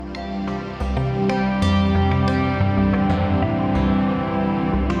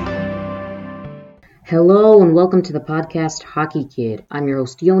Hello and welcome to the podcast Hockey Kid. I'm your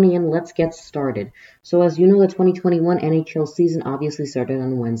host Yoni and let's get started. So as you know, the 2021 NHL season obviously started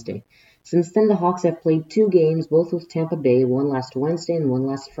on Wednesday. Since then, the Hawks have played two games, both with Tampa Bay, one last Wednesday and one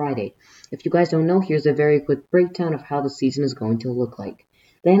last Friday. If you guys don't know, here's a very quick breakdown of how the season is going to look like.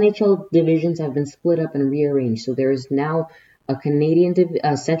 The NHL divisions have been split up and rearranged, so there is now a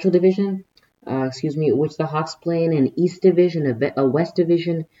Central Division, which the Hawks play in, an East Division, a West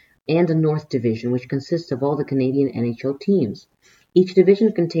Division, and a North Division, which consists of all the Canadian NHL teams. Each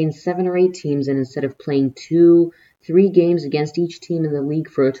division contains 7 or 8 teams, and instead of playing 3 games against each team in the league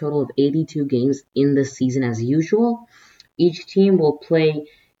for a total of 82 games in the season as usual, each team will play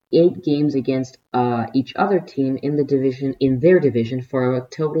 8 games against each other team in their division for a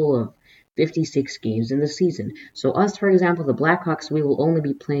total of 56 games in the season. So us, for example, the Blackhawks, we will only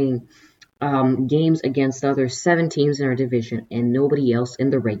be playing games against the other 7 teams in our division and nobody else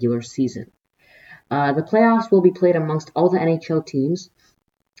in the regular season. The playoffs will be played amongst all the NHL teams,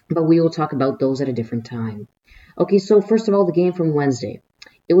 but we will talk about those at a different time. Okay, so first of all, the game from Wednesday.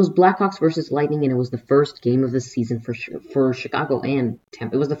 It was Blackhawks versus Lightning, and it was the first game of the season for Chicago and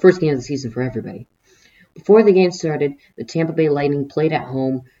Tampa. It was the first game of the season for everybody. Before the game started, the Tampa Bay Lightning playing at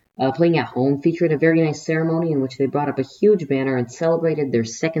home, featured a very nice ceremony in which they brought up a huge banner and celebrated their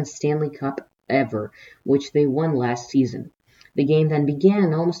second Stanley Cup ever, which they won last season. The game then began,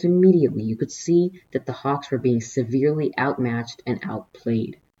 and almost immediately you could see that the Hawks were being severely outmatched and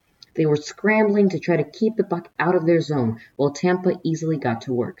outplayed. They were scrambling to try to keep the puck out of their zone, while Tampa easily got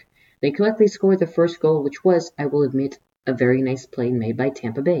to work. They quickly scored the first goal, which was, I will admit, a very nice play made by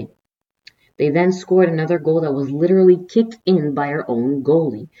Tampa Bay. They then scored another goal that was literally kicked in by our own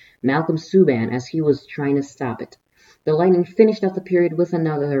goalie, Malcolm Subban, as he was trying to stop it. The Lightning finished out the period with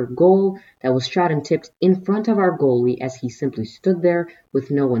another goal that was shot and tipped in front of our goalie as he simply stood there with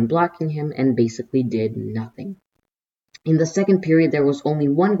no one blocking him and basically did nothing. In the second period, there was only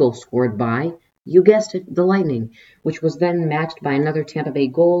one goal scored by, you guessed it, the Lightning, which was then matched by another Tampa Bay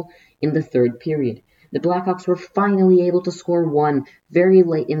goal in the third period. The Blackhawks were finally able to score one very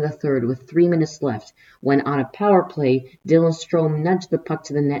late in the third with 3 minutes left, when on a power play, Dylan Strome nudged the puck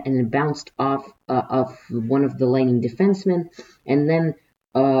to the net and it bounced off of one of the Lightning defensemen and then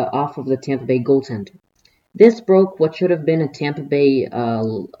off of the Tampa Bay goaltender. This broke what should have been a Tampa Bay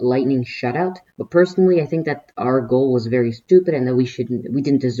Lightning shutout, but personally I think that our goal was very stupid and that we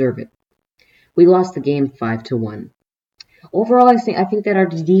didn't deserve it. We lost the game 5-1. Overall, I think that our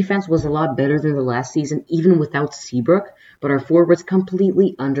defense was a lot better than the last season, even without Seabrook, but our forwards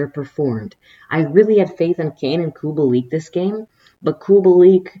completely underperformed. I really had faith in Kane and Kubalik this game, but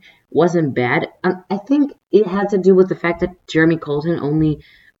Kubalik wasn't bad. I think it had to do with the fact that Jeremy Colton only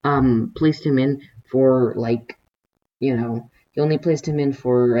placed him in for, he only placed him in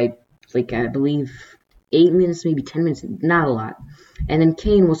for, I believe, 8 minutes, maybe 10 minutes, not a lot. And then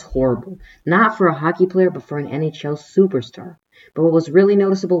Kane was horrible. Not for a hockey player, but for an NHL superstar. But what was really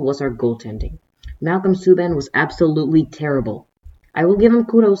noticeable was our goaltending. Malcolm Subban was absolutely terrible. I will give him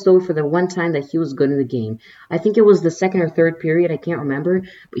kudos, though, for the one time that he was good in the game. I think it was the second or third period, I can't remember,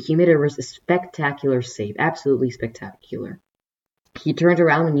 but he made a spectacular save. Absolutely spectacular. He turned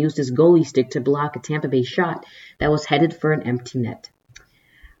around and used his goalie stick to block a Tampa Bay shot that was headed for an empty net.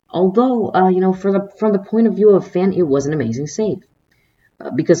 Although, from the point of view of a fan, it was an amazing save.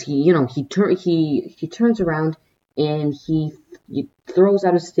 Because he turns around and he throws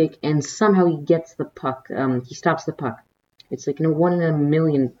out a stick and somehow he gets the puck. He stops the puck. It's like 1 in a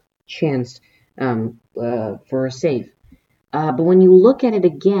million chance for a save. But when you look at it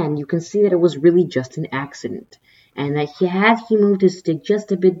again, you can see that it was really just an accident, and that had he moved his stick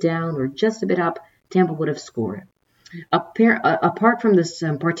just a bit down or just a bit up, Tampa would have scored. Apart from this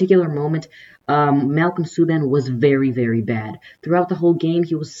particular moment, Malcolm Subban was very, very bad. Throughout the whole game,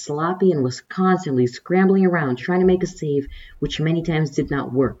 he was sloppy and was constantly scrambling around trying to make a save, which many times did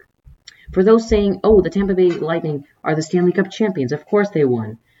not work. For those saying, oh, the Tampa Bay Lightning are the Stanley Cup champions, of course they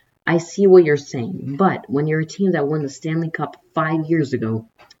won. I see what you're saying, but when you're a team that won the Stanley Cup 5 years ago,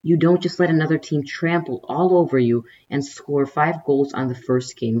 you don't just let another team trample all over you and score 5 goals on the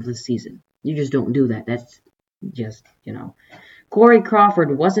first game of the season. You just don't do that. That's just, Corey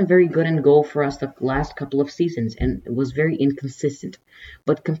Crawford wasn't very good in goal for us the last couple of seasons and was very inconsistent.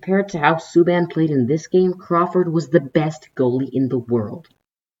 But compared to how Subban played in this game, Crawford was the best goalie in the world.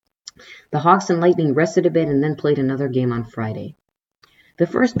 The Hawks and Lightning rested a bit and then played another game on Friday. The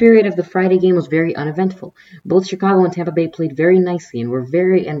first period of the Friday game was very uneventful. Both Chicago and Tampa Bay played very nicely and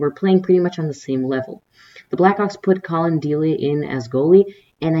were playing pretty much on the same level. The Blackhawks put Colin Delia in as goalie,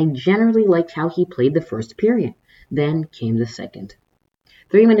 and I generally liked how he played the first period. Then came the second.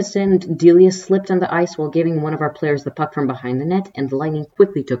 3 minutes in, Delia slipped on the ice while giving one of our players the puck from behind the net, and the Lightning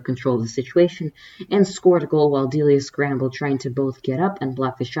quickly took control of the situation and scored a goal while Delia scrambled, trying to both get up and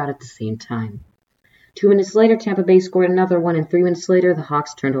block the shot at the same time. 2 minutes later, Tampa Bay scored another one, and 3 minutes later, the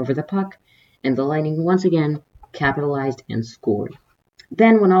Hawks turned over the puck, and the Lightning once again capitalized and scored.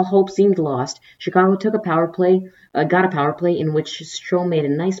 Then, when all hope seemed lost, Chicago got a power play in which Strome made a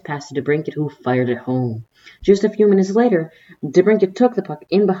nice pass to DeBrincat, who fired it home. Just a few minutes later, DeBrincat took the puck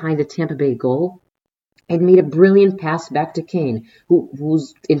in behind the Tampa Bay goal and made a brilliant pass back to Kane, who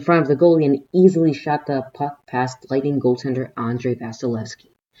was in front of the goalie and easily shot the puck past Lightning goaltender Andrei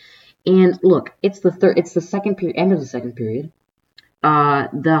Vasilevsky. And look, it's the second period, end of the second period.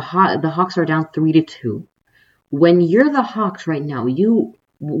 The Hawks are down 3-2. When you're the Hawks right now, you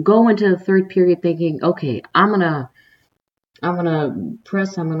go into the third period thinking, okay, I'm gonna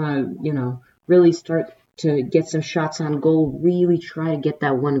press, really start to get some shots on goal, really try to get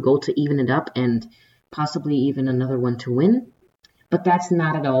that one goal to even it up and possibly even another one to win. But that's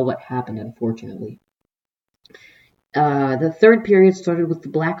not at all what happened, unfortunately. The third period started with the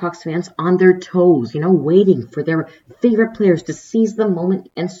Blackhawks fans on their toes, waiting for their favorite players to seize the moment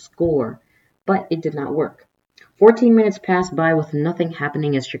and score. But it did not work. 14 minutes passed by with nothing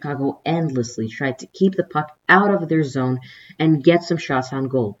happening as Chicago endlessly tried to keep the puck out of their zone and get some shots on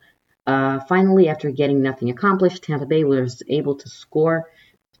goal. Finally, after getting nothing accomplished, Tampa Bay was able to score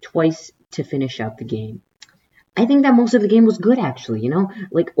twice to finish out the game. I think that most of the game was good, actually,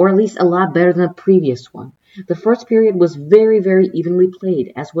 or at least a lot better than the previous one. The first period was very, very evenly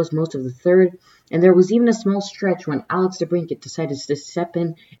played, as was most of the third, and there was even a small stretch when Alex DeBrincat decided to step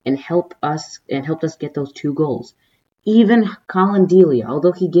in and helped us get those 2 goals. Even Colin Delia,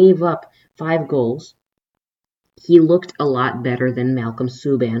 although he gave up 5 goals, he looked a lot better than Malcolm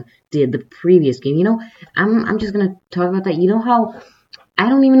Subban did the previous game. I'm just gonna talk about that. How I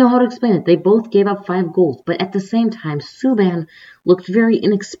don't even know how to explain it. They both gave up 5 goals, but at the same time, Subban looked very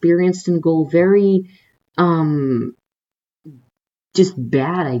inexperienced in goal, very just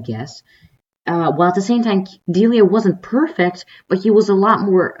bad, I guess. While at the same time, Delia wasn't perfect, but he was a lot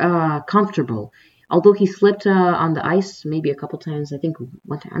more comfortable. Although he slipped on the ice maybe a couple times, I think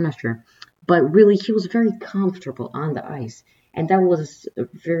one time, I'm not sure. But really, he was very comfortable on the ice, and that was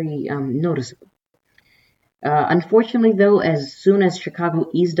very noticeable. Unfortunately, though, as soon as Chicago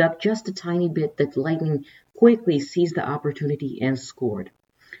eased up just a tiny bit, the Lightning quickly seized the opportunity and scored.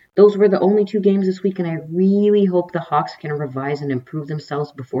 Those were the only 2 games this week, and I really hope the Hawks can revise and improve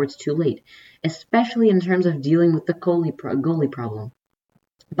themselves before it's too late, especially in terms of dealing with the goalie problem.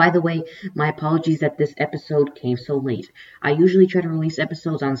 By the way, my apologies that this episode came so late. I usually try to release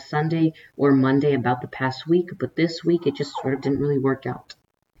episodes on Sunday or Monday about the past week, but this week it just sort of didn't really work out.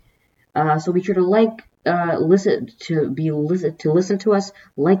 So be sure to listen to us,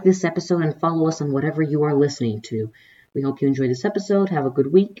 like this episode, and follow us on whatever you are listening to. We hope you enjoyed this episode. Have a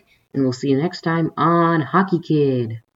good week, and we'll see you next time on Hockey Kid.